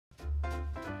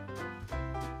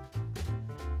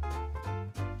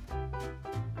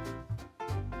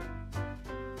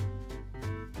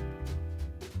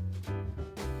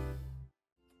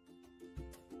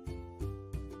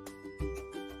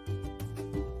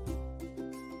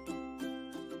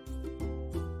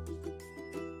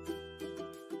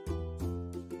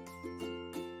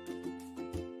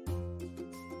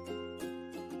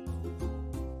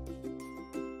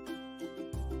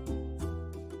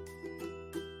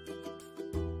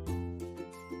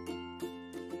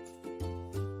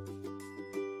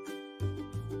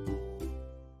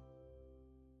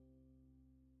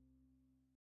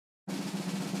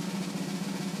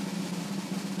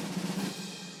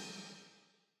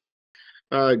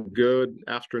Good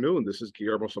afternoon. This is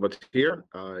Guillermo Sabatier,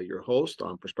 your host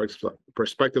on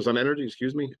Perspectives on Energy.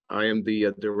 Excuse me. I am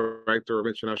the Director of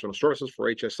International Sources for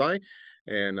HSI,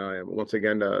 and once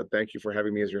again, thank you for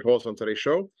having me as your host on today's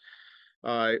show.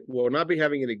 I will not be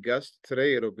having any guests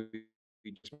today. It'll be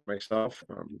just myself.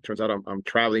 Turns out I'm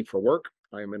traveling for work.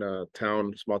 I'm in a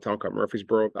small town called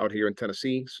Murfreesboro, out here in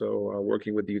Tennessee. So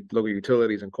working with the local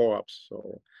utilities and co-ops.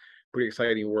 So pretty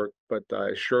exciting work, but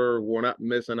I sure will not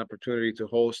miss an opportunity to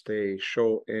host a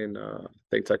show in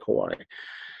ThinkTech Hawaii.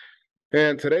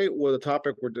 And today, the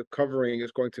topic we're covering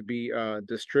is going to be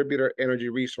distributor energy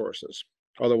resources,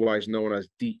 otherwise known as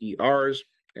DERs.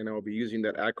 And I'll be using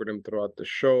that acronym throughout the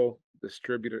show,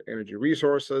 distributor energy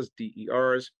resources,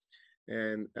 DERs.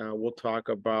 And we'll talk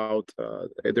about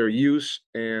their use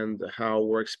and how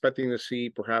we're expecting to see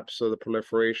perhaps the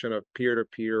proliferation of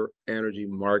peer-to-peer energy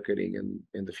marketing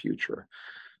in the future.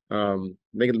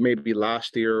 Maybe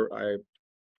last year I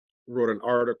wrote an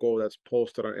article that's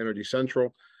posted on Energy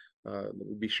Central.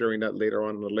 We'll be sharing that later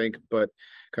on in the link, but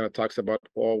kind of talks about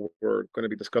all we're going to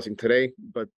be discussing today.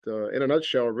 But in a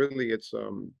nutshell, really, it's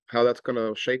how that's going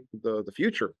to shape the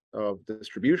future of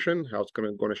distribution, how it's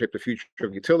going to shape the future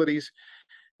of utilities,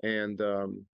 and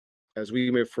as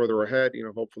we move further ahead,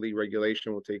 hopefully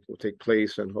regulation will take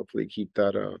place and hopefully keep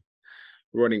that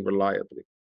running reliably.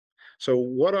 So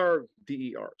what are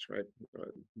DERs, right?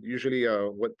 Usually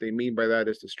what they mean by that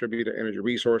is distributed energy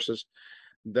resources.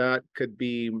 That could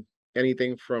be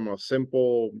anything from a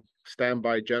simple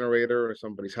standby generator at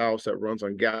somebody's house that runs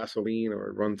on gasoline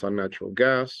or runs on natural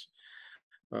gas.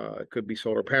 It could be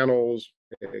solar panels.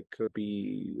 It could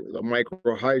be the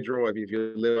micro hydro. If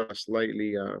you live on a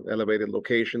slightly elevated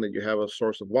location that you have a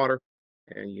source of water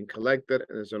and you can collect it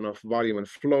and there's enough volume and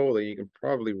flow that you can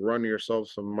probably run yourself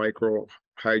some micro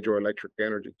hydroelectric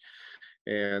energy.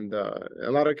 And in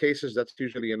a lot of cases, that's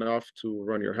usually enough to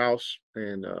run your house.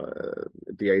 And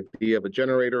the idea of a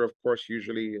generator, of course,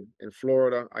 usually in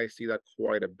Florida, I see that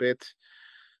quite a bit.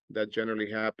 That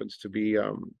generally happens to be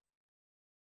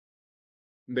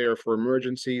there for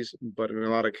emergencies, but in a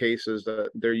lot of cases,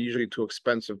 they're usually too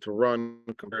expensive to run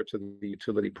compared to the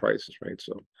utility prices, right?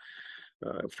 So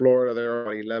in Florida,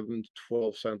 they're 11 to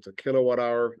 12 cents a kilowatt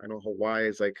hour. I know Hawaii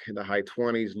is like in the high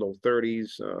 20s, low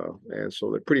 30s. And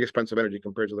so they're pretty expensive energy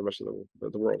compared to the rest of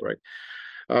the world, right?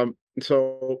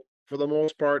 So for the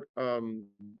most part, the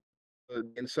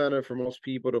incentive for most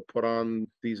people to put on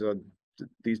these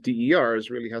DERs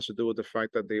really has to do with the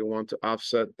fact that they want to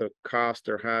offset the cost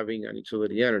they're having on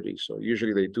utility energy. So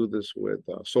usually they do this with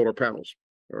solar panels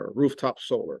or rooftop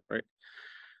solar, right?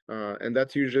 And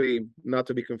that's usually not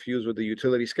to be confused with the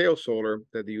utility scale solar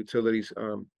that the utilities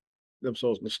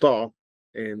themselves install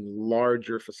in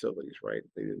larger facilities, right?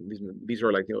 These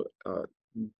are like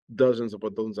dozens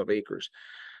of acres.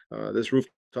 This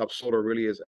rooftop solar really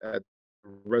is at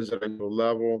residential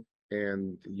level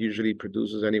and usually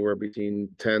produces anywhere between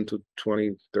 10 to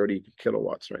 20, 30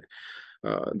 kilowatts,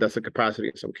 right? That's the capacity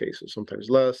in some cases, sometimes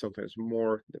less, sometimes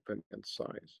more, depending on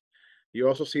size. You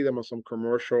also see them on some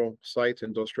commercial sites,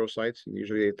 industrial sites, and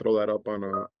usually they throw that up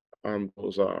on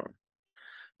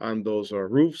those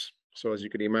roofs. So as you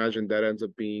can imagine, that ends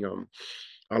up being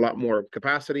a lot more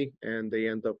capacity, and they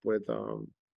end up with a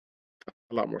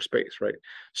lot more space, right?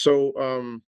 So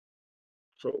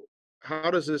so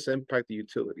how does this impact the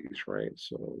utilities, right?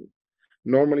 So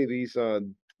normally these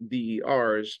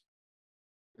DERs,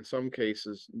 in some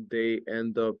cases, they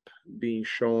end up being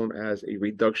shown as a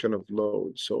reduction of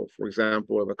load. So for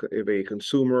example, if a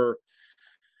consumer,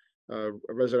 a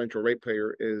residential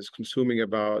ratepayer is consuming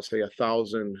about, say,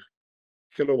 1,000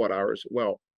 kilowatt hours,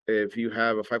 well, if you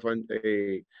have a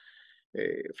 500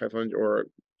 or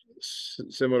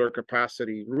similar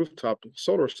capacity rooftop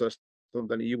solar system,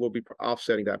 then you will be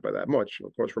offsetting that by that much.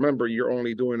 Of course, remember, you're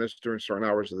only doing this during certain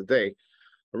hours of the day.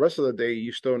 The rest of the day,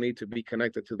 you still need to be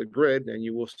connected to the grid, and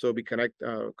you will still be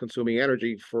consuming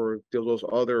energy for those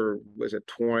other, was it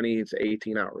 20 to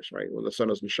 18 hours, right, when the sun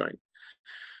doesn't shine.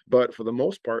 But for the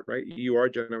most part, right, you are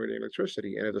generating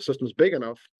electricity, and if the system's big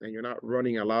enough and you're not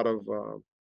running a lot of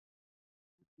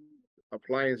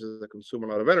appliances that consume a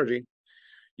lot of energy,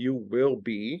 you will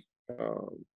be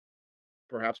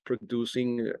perhaps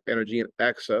producing energy in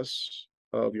excess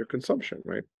of your consumption,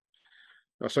 right?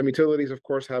 Now, some utilities, of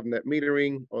course, have net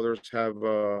metering. Others have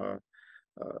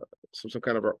some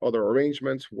kind of other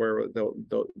arrangements where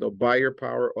they'll buy your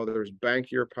power. Others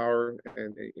bank your power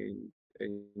and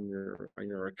in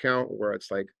your account, where it's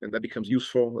like, and that becomes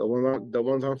useful. The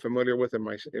ones I'm familiar with in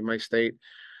my state,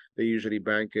 they usually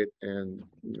bank it, and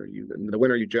in the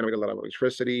winter you generate a lot of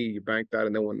electricity. You bank that,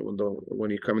 and then when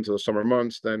you come into the summer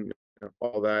months, then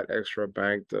all that extra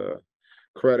banked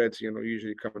credits,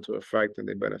 usually come into effect and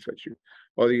they benefit you.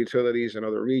 Other utilities in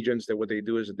other regions, that what they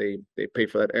do is they pay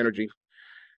for that energy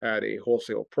at a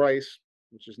wholesale price,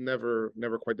 which is never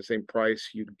quite the same price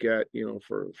you'd get,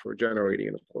 for generating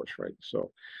it, of course, right?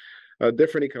 So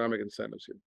different economic incentives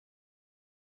here.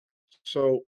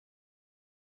 So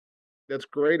that's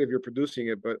great if you're producing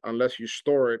it, but unless you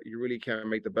store it, you really can't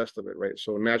make the best of it, right?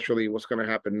 So naturally, what's going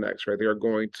to happen next, right?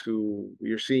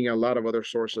 You're seeing a lot of other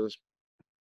sources,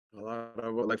 a lot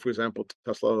of, like, for example,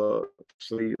 Tesla,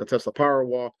 the Tesla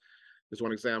Powerwall is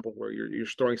one example where you're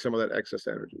storing some of that excess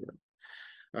energy.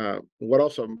 What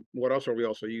else are we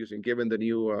also using? Given the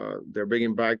new, they're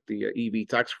bringing back the EV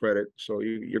tax credit, so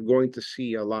you're going to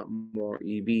see a lot more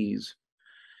EVs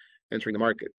entering the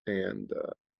market, and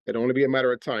it'll only be a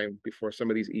matter of time before some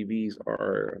of these EVs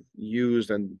are used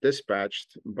and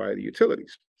dispatched by the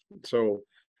utilities. So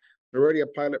there's already a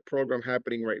pilot program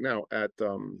happening right now at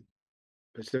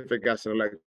Pacific Gas and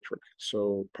Electric.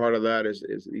 So part of that is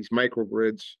these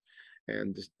microgrids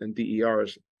and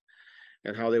DERs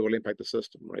and how they will impact the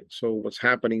system, right? So what's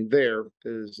happening there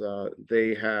is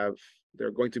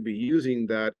they're going to be using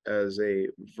that as a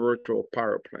virtual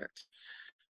power plant.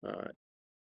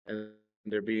 And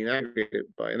they're being aggregated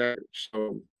by an aggregator.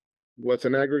 So what's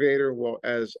an aggregator? Well,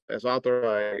 as authored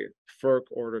by FERC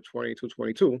Order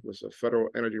 2222, was the Federal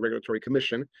Energy Regulatory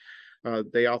Commission,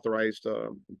 they authorized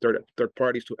third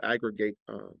parties to aggregate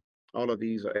all of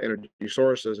these energy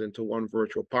sources into one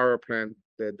virtual power plant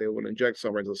that they will inject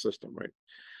somewhere into the system, right?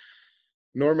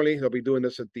 Normally, they'll be doing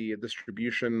this at the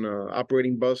distribution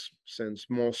operating bus, since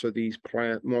most of these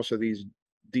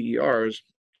DERs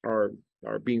are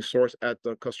being sourced at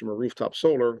the customer rooftop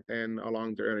solar and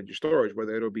along their energy storage,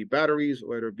 whether it'll be batteries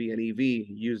or it'll be an EV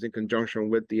used in conjunction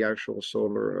with the actual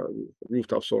solar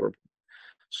rooftop solar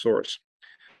source.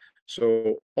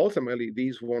 So ultimately,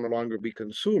 these will no longer be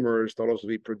consumers; they'll also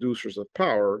be producers of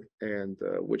power, and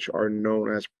which are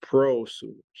known as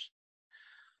prosumers.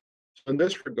 So in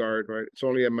this regard, right, it's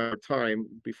only a matter of time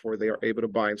before they are able to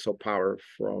buy and sell power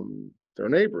from their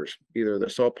neighbors. Either they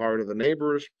sell power to the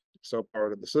neighbors, sell power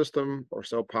to the system, or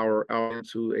sell power out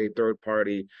into a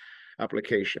third-party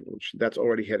application, which that's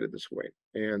already headed this way.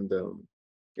 And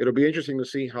it'll be interesting to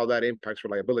see how that impacts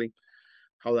reliability,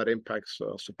 how that impacts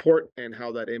support, and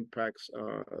how that impacts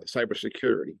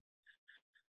cybersecurity.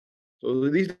 So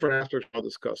these different aspects we're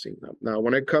discussing. Now,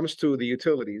 when it comes to the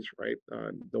utilities, right,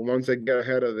 the ones that get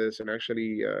ahead of this and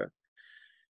actually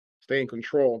stay in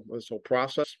control of this whole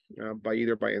process by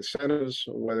incentives,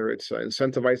 whether it's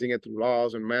incentivizing it through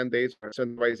laws and mandates, or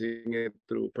incentivizing it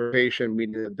through participation,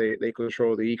 meaning that they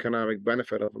control the economic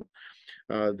benefit of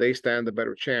them, they stand a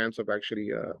better chance of actually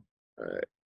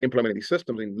implementing these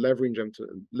systems and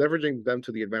leveraging them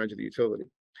to the advantage of the utility,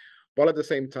 while at the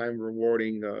same time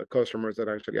rewarding customers that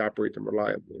actually operate them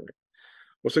reliably. Right?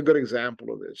 What's a good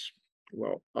example of this?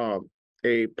 Well,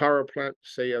 a power plant,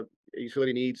 say a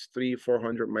utility needs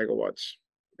 400 megawatts,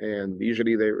 and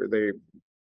usually they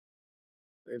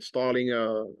installing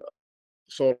a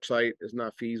solar site is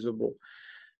not feasible.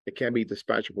 It can't be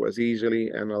dispatchable as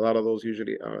easily, and a lot of those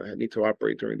usually need to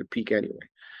operate during the peak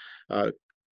anyway.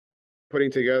 Putting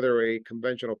together a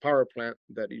conventional power plant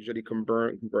that usually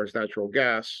burns natural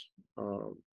gas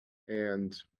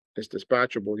and is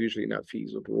dispatchable, usually not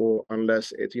feasible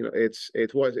unless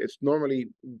it's normally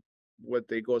what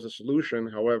they go as a solution.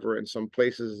 However, in some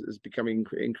places it's becoming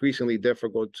increasingly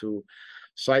difficult to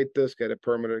site this, get it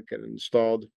permitted, get it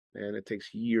installed, and it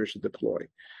takes years to deploy.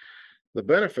 The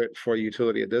benefit for a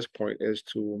utility at this point is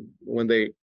when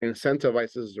they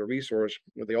incentivize this as a resource,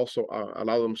 they also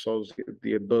allow themselves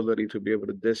the ability to be able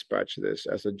to dispatch this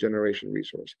as a generation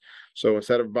resource. So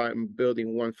instead of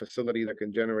building one facility that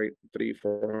can generate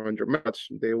 400 megawatts,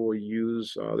 they will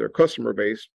use their customer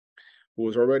base, who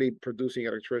is already producing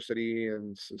electricity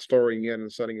and storing it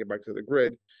and sending it back to the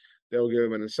grid. They'll give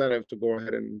them an incentive to go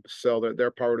ahead and sell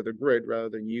their power to the grid rather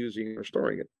than using or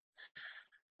storing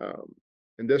it.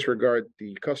 In this regard,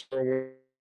 the customer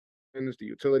wins, the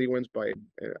utility wins by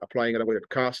applying an avoided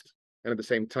cost, and at the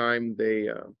same time, they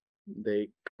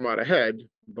come out ahead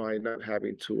by not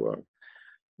having to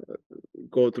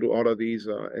go through all of these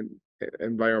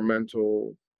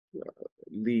environmental,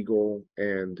 legal,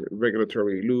 and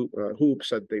regulatory hoops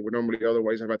that they would normally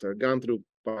otherwise have had to have gone through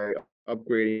by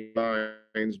upgrading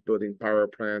lines, building power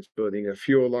plants, building a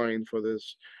fuel line for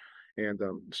this, and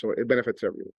so it benefits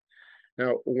everyone.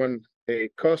 Now, when a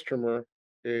customer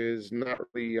is not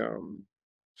really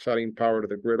selling power to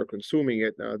the grid or consuming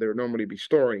it, they'll normally be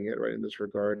storing it, right, in this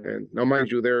regard. And now,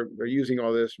 mind you, they're using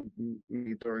all this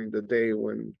during the day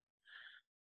when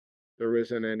there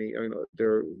isn't any,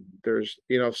 there's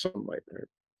enough sunlight, right?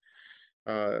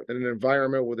 in an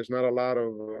environment where there's not a lot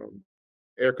of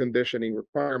air conditioning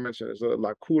requirements and it's a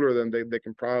lot cooler, then they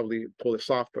can probably pull this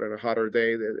off. But in a hotter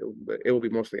day, it will be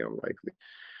mostly unlikely.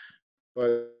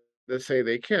 But let's say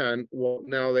they can. Well,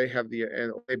 now they have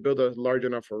and they build a large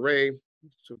enough array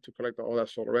to collect all that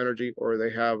solar energy, or they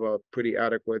have a pretty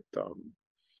adequate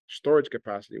storage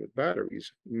capacity with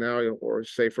batteries. Now, or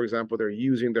say, for example, they're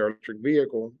using their electric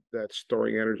vehicle that's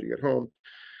storing energy at home,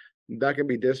 that can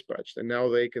be dispatched. And now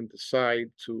they can decide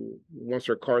to, once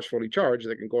their car's fully charged,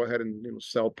 they can go ahead and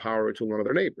sell power to one of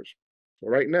their neighbors. So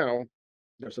right now,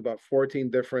 there's about 14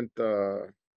 different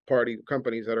party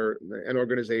companies that are and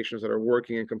organizations that are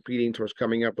working and competing towards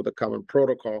coming up with a common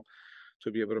protocol to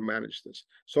be able to manage this.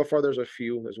 So far, there's a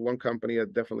few. There's one company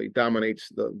that definitely dominates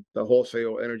the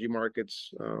wholesale energy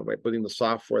markets by putting the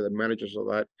software that manages all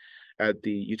that at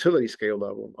the utility scale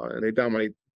level, and they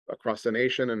dominate across the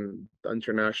nation and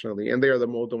internationally, and they are the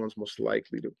ones most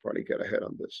likely to probably get ahead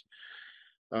on this.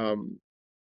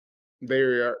 They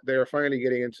are finally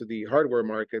getting into the hardware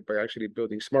market by actually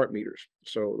building smart meters.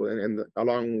 So, and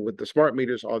along with the smart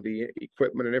meters, all the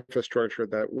equipment and infrastructure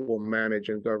that will manage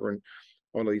and govern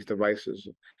all of these devices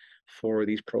for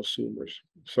these prosumers.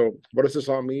 So, what does this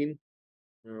all mean?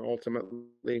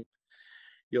 Ultimately,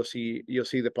 you'll see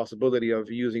the possibility of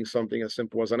using something as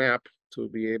simple as an app to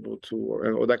be able to,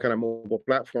 or that kind of mobile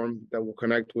platform that will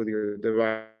connect with your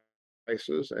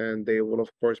devices, and they will of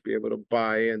course be able to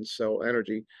buy and sell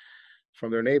energy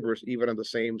from their neighbors, even on the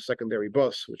same secondary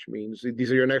bus, which means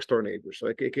these are your next door neighbors. So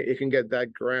it can get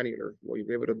that granular where you'll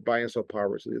be able to buy and sell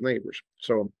power to these neighbors.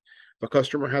 So if a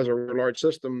customer has a large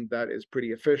system that is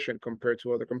pretty efficient compared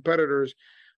to other competitors,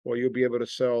 well, you'll be able to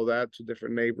sell that to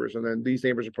different neighbors. And then these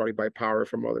neighbors will probably buy power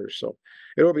from others. So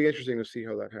it'll be interesting to see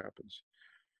how that happens.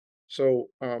 So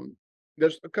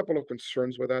there's a couple of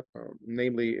concerns with that.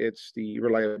 Namely, it's the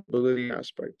reliability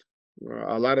aspect.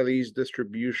 A lot of these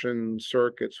distribution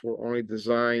circuits were only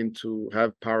designed to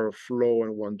have power flow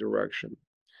in one direction.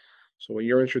 So when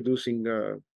you're introducing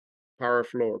power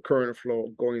flow or current flow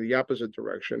going the opposite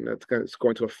direction, it's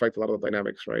going to affect a lot of the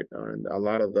dynamics, right? And a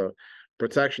lot of the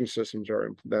protection systems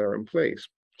that are in place.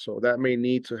 So that may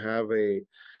need to have a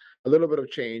little bit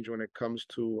of change when it comes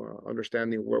to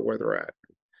understanding where they're at.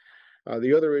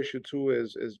 The other issue too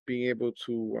is being able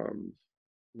to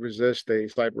resist a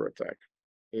cyber attack.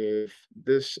 If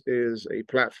this is a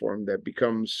platform that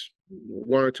becomes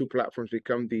one or two platforms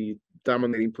become the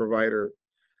dominating provider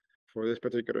for this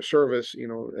particular service,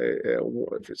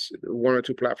 if it's one or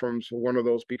two platforms, one of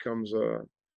those becomes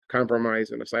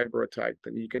compromised in a cyber attack,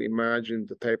 then you can imagine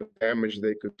the type of damage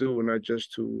they could do, not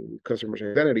just to customers'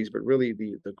 identities, but really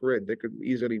the grid. They could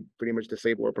easily pretty much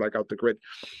disable or black out the grid.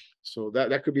 So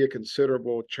that could be a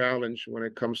considerable challenge when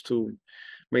it comes to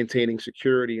maintaining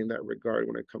security in that regard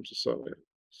when it comes to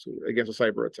against a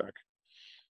cyber attack.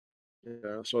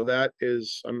 Yeah, so that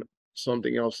is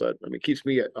something else that keeps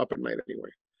me up at night anyway.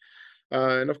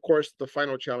 And of course, the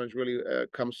final challenge really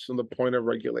comes from the point of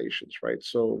regulations, right?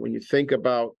 So when you think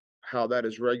about how that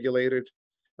is regulated,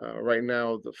 right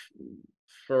now the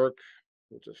FERC,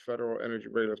 which is Federal Energy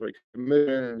Regulatory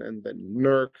Commission, and then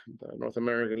NERC, the North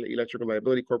American Electric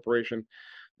Reliability Corporation,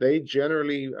 they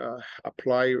generally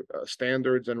apply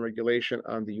standards and regulation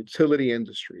on the utility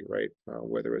industry, right?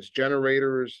 Whether it's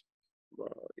generators,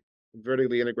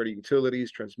 vertically integrated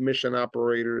utilities, transmission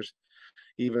operators,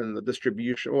 even the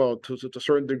distribution, well, to a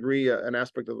certain degree, an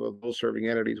aspect of those serving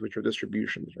entities, which are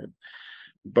distributions, right?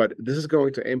 But this is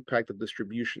going to impact the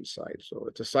distribution side. So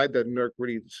it's a side that NERC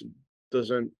really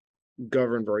doesn't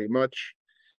govern very much,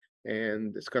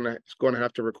 and it's going to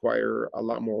have to require a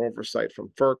lot more oversight from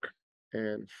FERC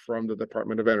and from the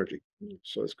Department of Energy.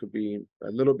 So this could be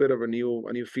a little bit of a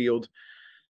new field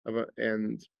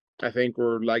and I think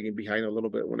we're lagging behind a little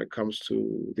bit when it comes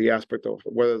to the aspect of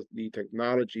whether the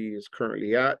technology is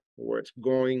currently at, where it's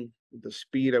going, the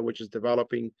speed at which it's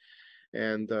developing,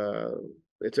 and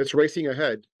it's racing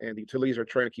ahead, and the utilities are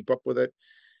trying to keep up with it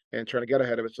and trying to get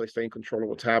ahead of it so they stay in control of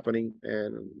what's happening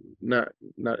and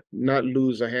not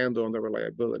lose a handle on the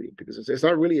reliability, because it's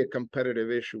not really a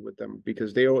competitive issue with them,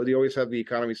 because they always have the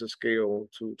economies of scale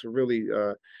to really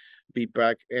beat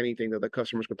back anything that the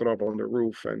customers can throw up on their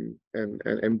roof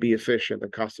and be efficient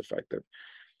and cost effective.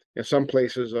 In some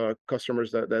places,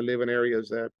 customers that live in areas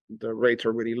that the rates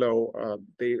are really low,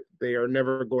 they are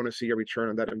never going to see a return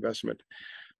on that investment.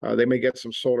 They may get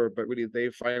some solar, but really they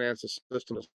finance a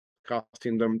system that's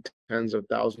costing them tens of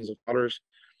thousands of dollars.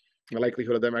 The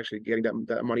likelihood of them actually getting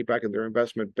that money back in their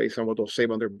investment based on what they'll save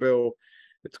on their bill,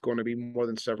 it's going to be more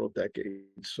than several decades.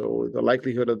 So the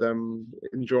likelihood of them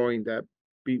enjoying that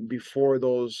before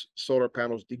those solar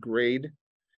panels degrade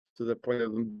to the point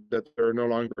that they're no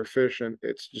longer efficient,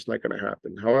 it's just not going to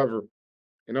happen. However,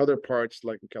 in other parts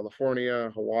like in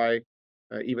California, Hawaii,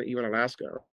 even Alaska,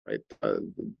 right,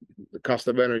 the cost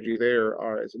of energy there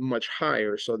is much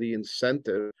higher, so the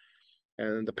incentive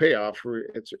and the payoff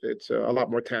it's a lot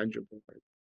more tangible. Right?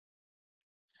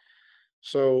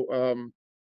 So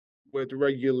with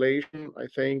regulation, I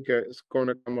think it's going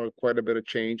to come quite a bit of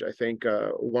change. I think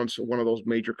once one of those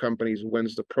major companies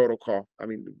wins the protocol, I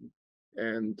mean,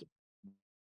 and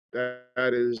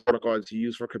that is protocol it's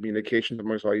used for communication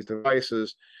amongst all these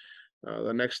devices.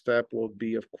 The next step will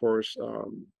be, of course,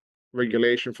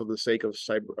 regulation for the sake of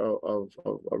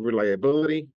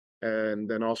reliability, and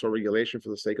then also regulation for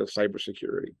the sake of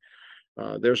cybersecurity.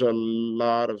 There's a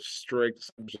lot of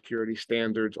strict cybersecurity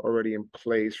standards already in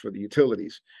place for the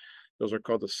utilities. Those are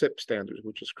called the SIP standards,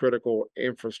 which is critical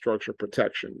infrastructure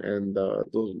protection, and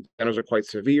those standards are quite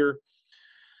severe.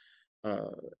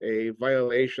 A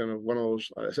violation of one of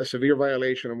those, a severe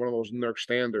violation of one of those NERC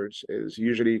standards is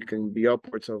usually can be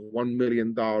upwards of $1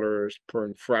 million per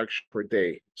infraction per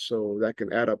day. So that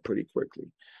can add up pretty quickly.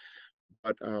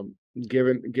 But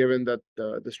given that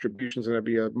distribution is going to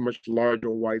be a much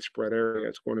larger, widespread area,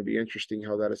 it's going to be interesting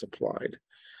how that is applied.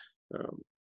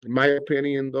 In my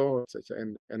opinion, though,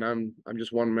 and I'm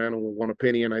just one man with one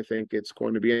opinion. I think it's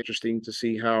going to be interesting to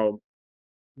see how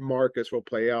markets will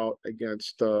play out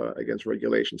against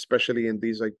regulation, especially in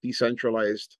these like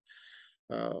decentralized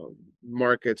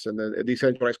markets and then a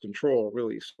decentralized control,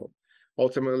 really. So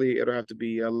ultimately, it'll have to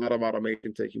be a lot of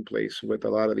automation taking place with a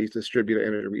lot of these distributed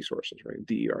energy resources, right?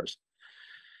 DERs.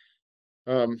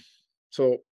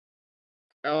 So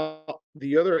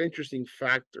the other interesting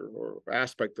factor or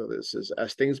aspect of this is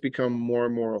as things become more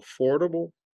and more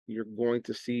affordable, you're going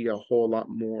to see a whole lot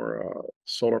more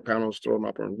solar panels thrown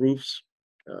up on roofs.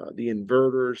 The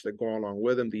inverters that go along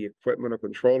with them, the equipment to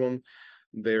control them,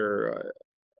 they're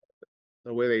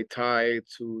the way they tie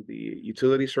to the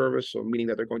utility service, so meaning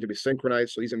that they're going to be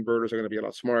synchronized. So these inverters are going to be a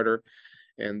lot smarter.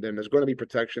 And then there's going to be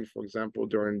protection, for example,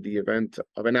 during the event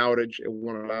of an outage. It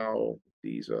won't allow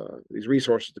these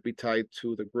resources to be tied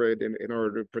to the grid in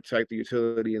order to protect the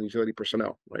utility and utility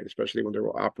personnel, right? Especially when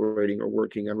they're operating or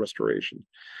working on restoration.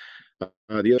 The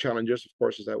other challenges, of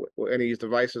course, is that any of these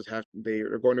devices they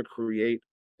are going to create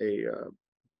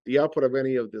the output of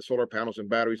any of the solar panels and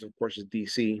batteries, of course, is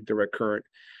DC, direct current.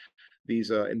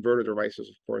 These inverter devices,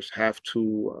 of course, have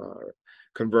to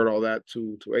convert all that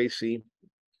to AC,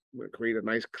 create a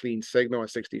nice clean signal at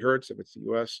 60 hertz if it's the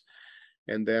US,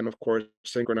 and then, of course,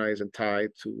 synchronize and tie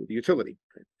to the utility.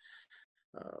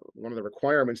 One of the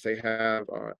requirements they have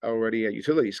already at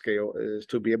utility scale is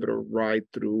to be able to ride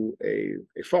through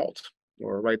a fault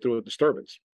or ride through a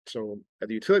disturbance. So at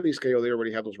the utility scale, they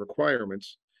already have those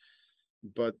requirements,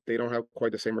 but they don't have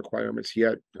quite the same requirements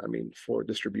yet. I mean, for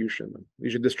distribution,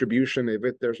 usually distribution,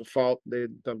 if there's a fault, the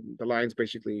lines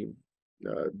basically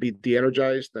be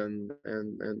de-energized and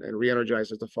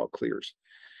re-energized as the fault clears.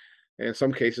 And in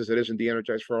some cases, it isn't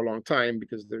de-energized for a long time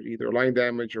because there's either line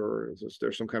damage or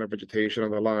there's some kind of vegetation on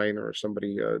the line or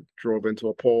somebody drove into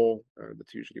a pole.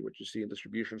 That's usually what you see in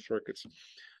distribution circuits.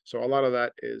 So a lot of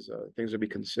that is things to be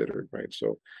considered, right?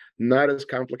 So not as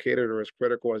complicated or as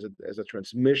critical as a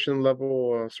transmission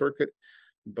level circuit,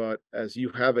 but as you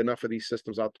have enough of these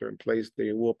systems out there in place,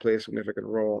 they will play a significant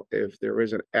role if there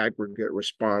is an aggregate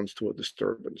response to a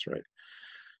disturbance, right?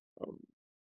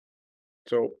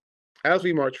 So as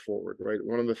we march forward, right,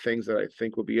 one of the things that I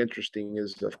think will be interesting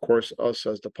is, of course, us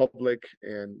as the public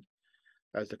and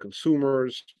as the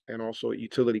consumers and also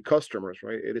utility customers,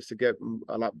 right? It is to get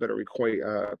a lot better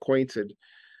acquainted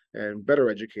and better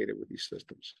educated with these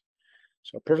systems.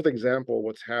 So a perfect example of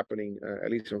what's happening, at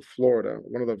least in Florida,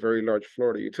 one of the very large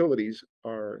Florida utilities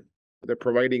they're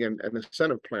providing an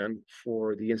incentive plan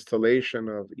for the installation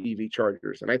of EV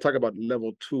chargers. And I talk about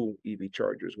level 2 EV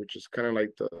chargers, which is kind of like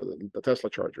the Tesla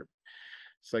charger.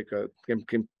 It's like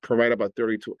can provide about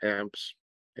 32 amps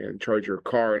and charge your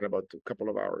car in about a couple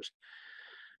of hours.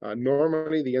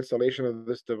 Normally, the installation of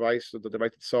this device, the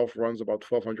device itself, runs about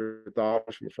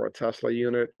 $1,200 for a Tesla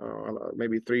unit,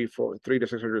 maybe $300 to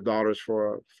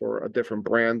 $600 for a different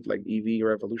brand like EV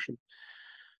or Evolution.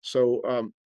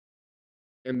 So,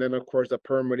 and then of course the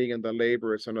permitting and the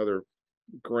labor is another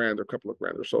grand or couple of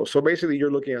grand or so. So basically, you're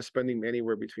looking at spending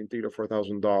anywhere between $3,000 to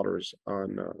 $4,000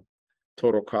 on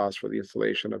total cost for the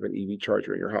installation of an EV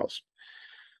charger in your house.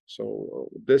 So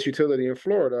this utility in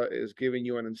Florida is giving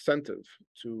you an incentive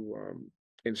to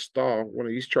install one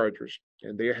of these chargers,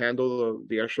 and they handle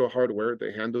the actual hardware,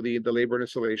 they handle the labor and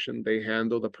installation, they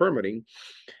handle the permitting,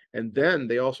 and then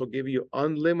they also give you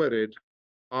unlimited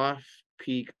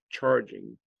off-peak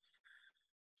charging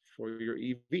for your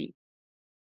EV.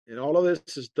 And all of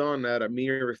this is done at a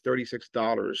mere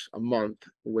 $36 a month,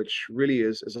 which really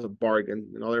is a bargain.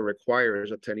 And all it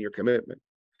requires a 10-year commitment.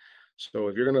 So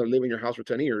if you're going to live in your house for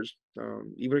 10 years,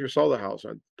 even if you sell the house,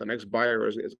 the next buyer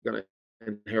is going to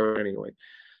inherit anyway.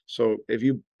 So if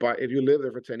you live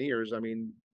there for 10 years, I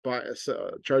mean,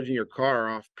 charging your car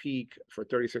off peak for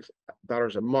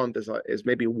 $36 a month is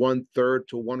maybe 1/3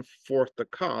 to 1/4 the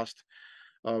cost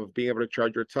of being able to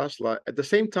charge your Tesla at the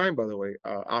same time, by the way,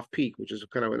 off peak, which is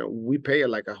kind of, we pay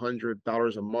like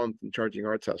 $100 a month in charging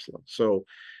our Tesla. So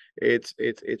it's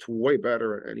way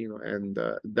better, and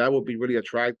that would be really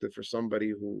attractive for somebody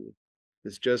who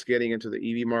is just getting into the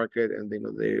EV market, and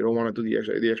they don't want to do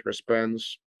the extra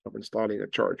expense of installing a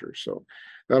charger. So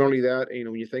not only that,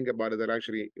 when you think about it, that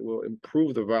actually will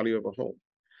improve the value of a home.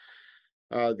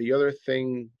 The other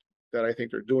thing that I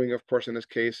think they're doing, of course, in this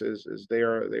case is they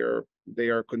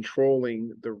are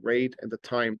controlling the rate and the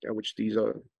time at which these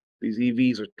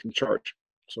EVs can charge.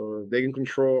 So they can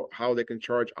control how they can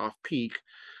charge off peak.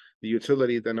 The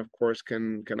utility then, of course,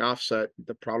 can offset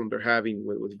the problem they're having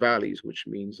with valleys, which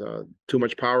means too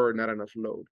much power, not enough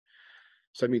load.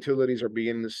 Some utilities are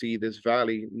beginning to see this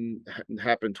valley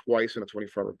happen twice in a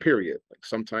 24-hour period. Like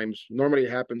sometimes, normally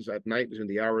it happens at night between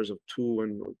the hours of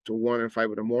 1 and 5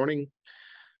 in the morning,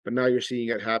 but now you're seeing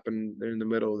it happen in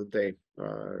the middle of the day,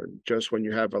 just when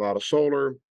you have a lot of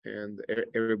solar and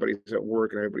everybody's at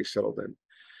work and everybody's settled in.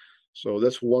 So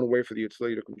that's one way for the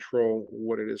utility to control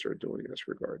what it is they're doing in this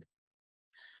regard.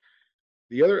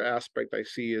 The other aspect I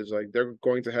see is like they're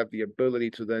going to have the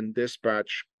ability to then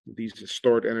dispatch these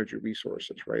stored energy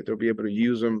resources, right? They'll be able to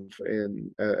use them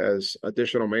as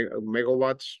additional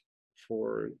megawatts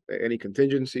for any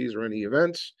contingencies or any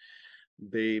events.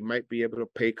 They might be able to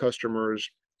pay customers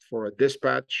for a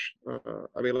dispatch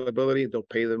availability. They'll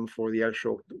pay them for the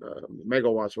actual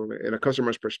megawatts, or in a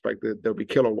customer's perspective, there'll be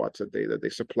kilowatts that they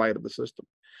supply to the system.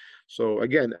 So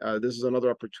again, this is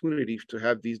another opportunity to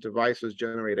have these devices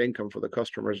generate income for the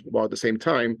customers, while at the same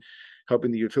time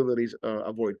helping the utilities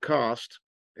avoid cost,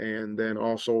 and then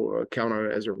also count on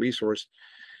it as a resource.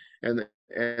 And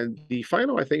the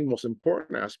final, I think, most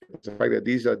important aspect is the fact that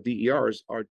these DERs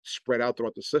are spread out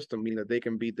throughout the system, meaning that they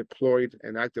can be deployed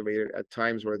and activated at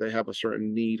times where they have a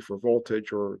certain need for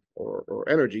voltage or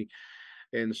energy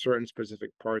in certain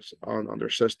specific parts on their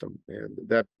system. And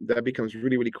that becomes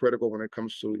really, really critical when it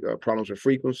comes to problems with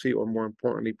frequency, or more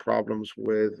importantly, problems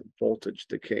with voltage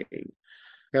decaying.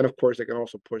 And of course, they can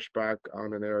also push back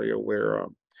on an area where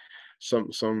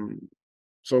some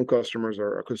customers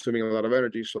are consuming a lot of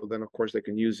energy. So then, of course, they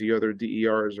can use the other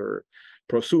DERs or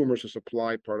prosumers to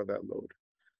supply part of that load.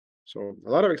 So a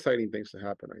lot of exciting things to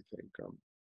happen, I think.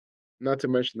 Not to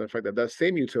mention the fact that that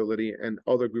same utility and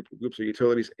other groups of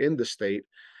utilities in the state,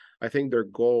 I think their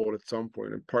goal at some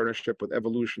point, in partnership with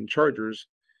Evolution Chargers,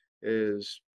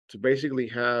 is to basically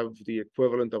have the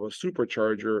equivalent of a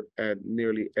supercharger at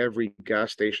nearly every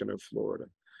gas station in Florida.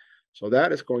 So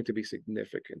that is going to be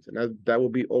significant, and that will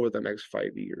be over the next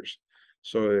 5 years.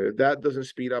 So if that doesn't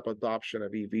speed up adoption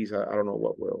of EVs, I don't know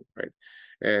what will, right?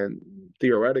 And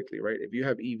theoretically, right, if you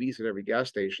have EVs at every gas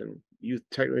station, you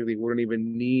technically wouldn't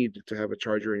even need to have a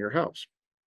charger in your house,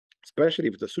 especially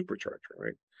if it's a supercharger,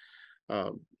 right?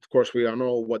 Of course, we all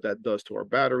know what that does to our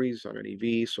batteries on an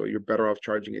EV, so you're better off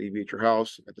charging an EV at your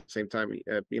house. At the same time,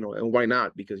 and why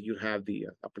not? Because you have the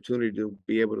opportunity to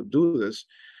be able to do this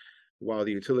while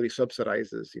the utility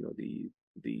subsidizes,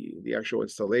 the actual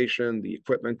installation, the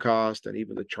equipment cost, and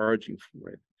even the charging,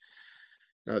 right?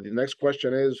 Now, the next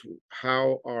question is,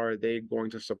 how are they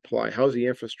going to supply? How's the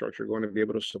infrastructure going to be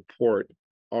able to support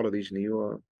all of these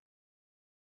new,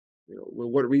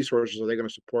 what resources are they going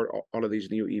to support all of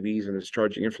these new EVs and its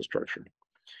charging infrastructure?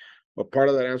 Well, part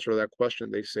of that answer to that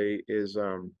question, they say, is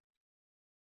the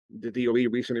DOE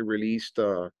recently released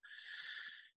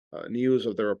news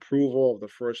of their approval of the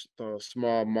first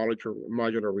small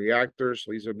modular reactors.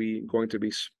 So these are going to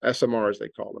be SMRs, they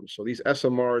call them. So these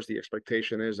SMRs, the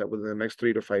expectation is that within the next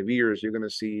 3 to 5 years, you're going to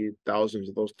see thousands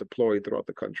of those deployed throughout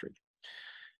the country.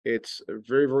 It's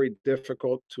very, very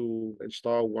difficult to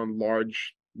install one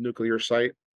large nuclear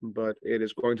site, but it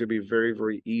is going to be very,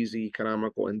 very easy,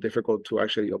 economical, and difficult to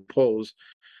actually oppose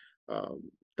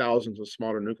thousands of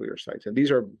smaller nuclear sites. And these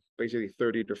are basically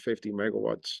 30 to 50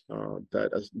 megawatts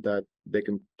that they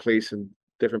can place in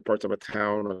different parts of a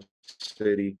town, a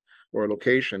city, or a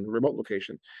location, remote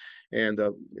location, and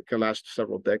it can last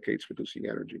several decades producing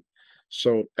energy.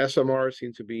 So SMR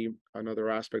seems to be another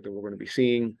aspect that we're going to be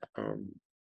seeing,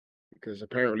 because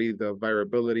apparently the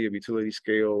viability of utility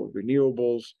scale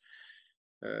renewables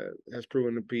has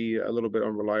proven to be a little bit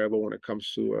unreliable when it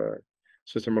comes to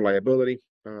system reliability.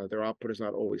 Their output is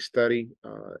not always steady.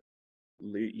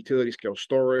 The utility scale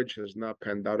storage has not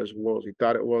panned out as well as we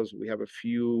thought it was. We have a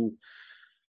few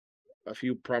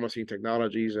promising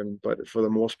technologies, but for the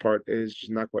most part, it is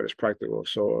just not quite as practical.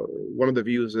 So one of the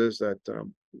views is that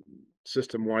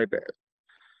system-wide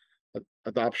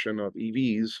adoption of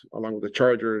EVs, along with the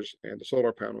chargers and the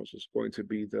solar panels, is going to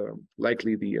be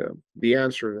likely the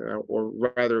answer, or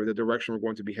rather the direction we're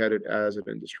going to be headed as an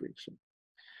industry. So,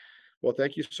 well,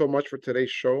 thank you so much for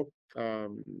today's show. I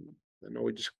know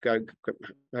we just have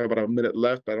about a minute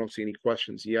left, but I don't see any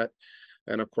questions yet.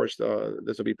 And of course,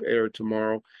 this will be aired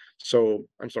tomorrow. So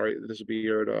I'm sorry, this will be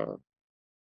aired,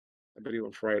 I believe,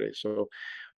 on Friday. So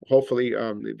hopefully,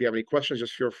 if you have any questions,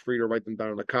 just feel free to write them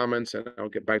down in the comments, and I'll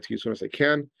get back to you as soon as I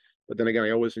can. But then again,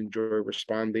 I always enjoy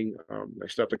responding. I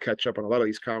still have to catch up on a lot of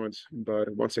these comments.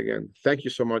 But once again, thank you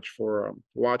so much for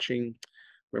watching.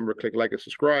 Remember, click like and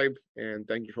subscribe. And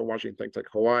thank you for watching ThinkTech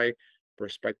Hawaii,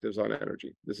 Perspectives on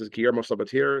Energy. This is Guillermo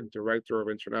Sabatier, Director of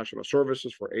International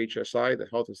Services for HSI, the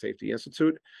Health and Safety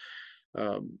Institute.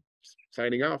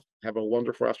 Signing off. Have a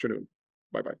wonderful afternoon.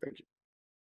 Bye-bye. Thank you.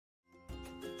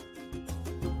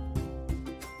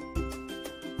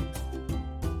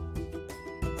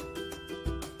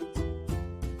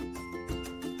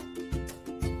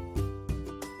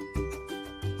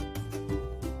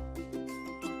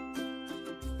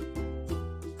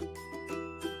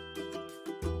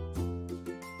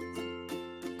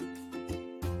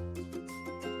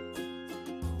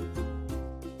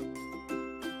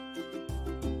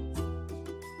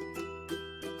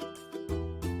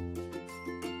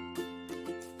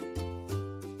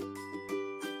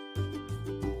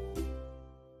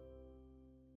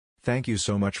 Thank you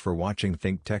so much for watching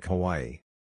ThinkTech Hawaii.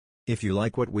 If you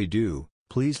like what we do,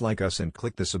 please like us and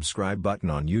click the subscribe button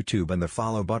on YouTube and the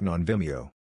follow button on Vimeo.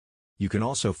 You can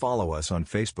also follow us on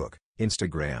Facebook,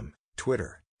 Instagram,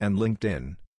 Twitter, and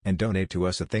LinkedIn, and donate to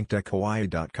us at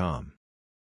thinktechhawaii.com.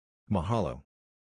 Mahalo.